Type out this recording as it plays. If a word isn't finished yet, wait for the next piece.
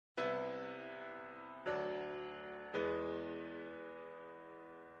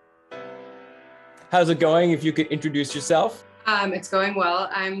How's it going? If you could introduce yourself. It's going well.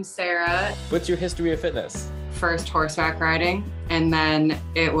 I'm Sara. What's your history of fitness? First horseback riding, and then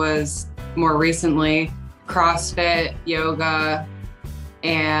it was more recently CrossFit, yoga,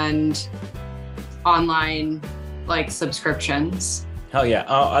 and online subscriptions. Hell yeah.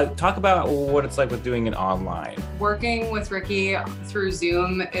 Talk about what it's like with doing it online. Working with Ricky through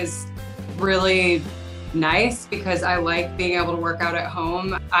Zoom is really nice because I like being able to work out at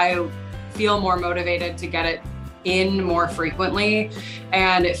home. I feel more motivated to get it in more frequently,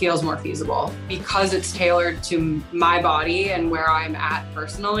 and it feels more feasible because it's tailored to my body and where I'm at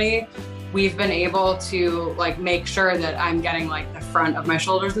personally. We've been able to make sure that I'm getting the front of my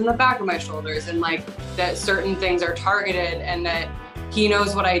shoulders and the back of my shoulders, and that certain things are targeted, and that he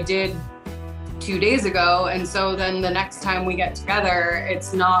knows what I did 2 days ago. And so then the next time we get together,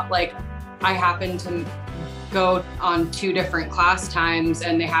 it's not like I happen to go on 2 different class times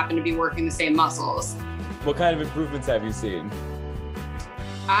and they happen to be working the same muscles. What kind of improvements have you seen?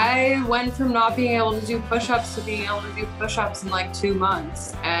 I went from not being able to do push-ups to being able to do push-ups in 2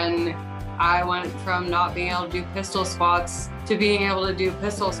 months. And I went from not being able to do pistol squats to being able to do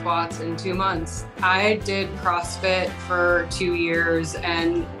pistol squats in 2 months. I did CrossFit for 2 years,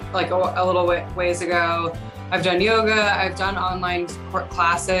 and a little ways ago, I've done yoga, I've done online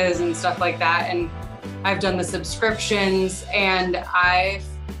classes and stuff like that, and I've done the subscriptions, and I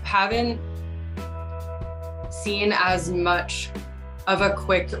haven't seen as much of a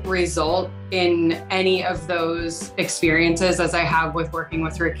quick result in any of those experiences as I have with working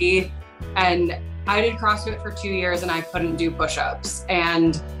with Ricky. And I did CrossFit for 2 years and I couldn't do push-ups,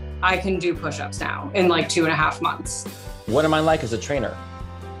 and I can do push-ups now in 2.5 months. What am I like as a trainer?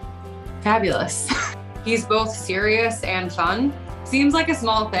 Fabulous. He's both serious and fun. Seems like a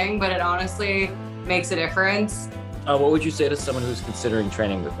small thing, but it honestly makes a difference. What would you say to someone who's considering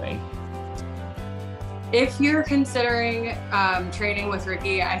training with me? If you're considering training with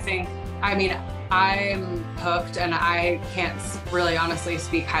Ricky, I'm hooked, and I can't really honestly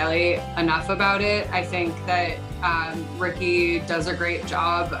speak highly enough about it. I think that Ricky does a great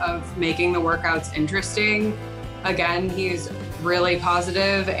job of making the workouts interesting. Again, he's really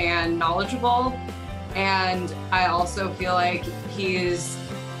positive and knowledgeable. And I also feel like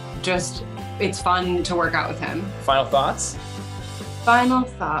it's fun to work out with him. Final thoughts? Final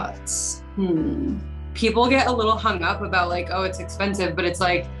thoughts. People get a little hung up about oh, it's expensive, but it's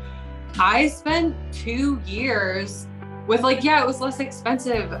I spent 2 years with it was less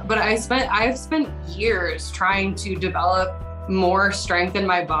expensive, but I've spent years trying to develop more strength in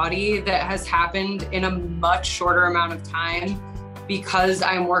my body that has happened in a much shorter amount of time because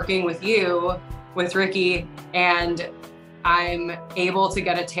I'm working with Ricky, and I'm able to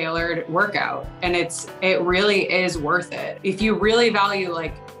get a tailored workout, and it really is worth it. If you really value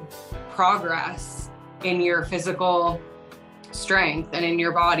progress in your physical strength and in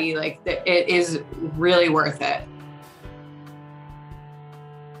your body, it is really worth it.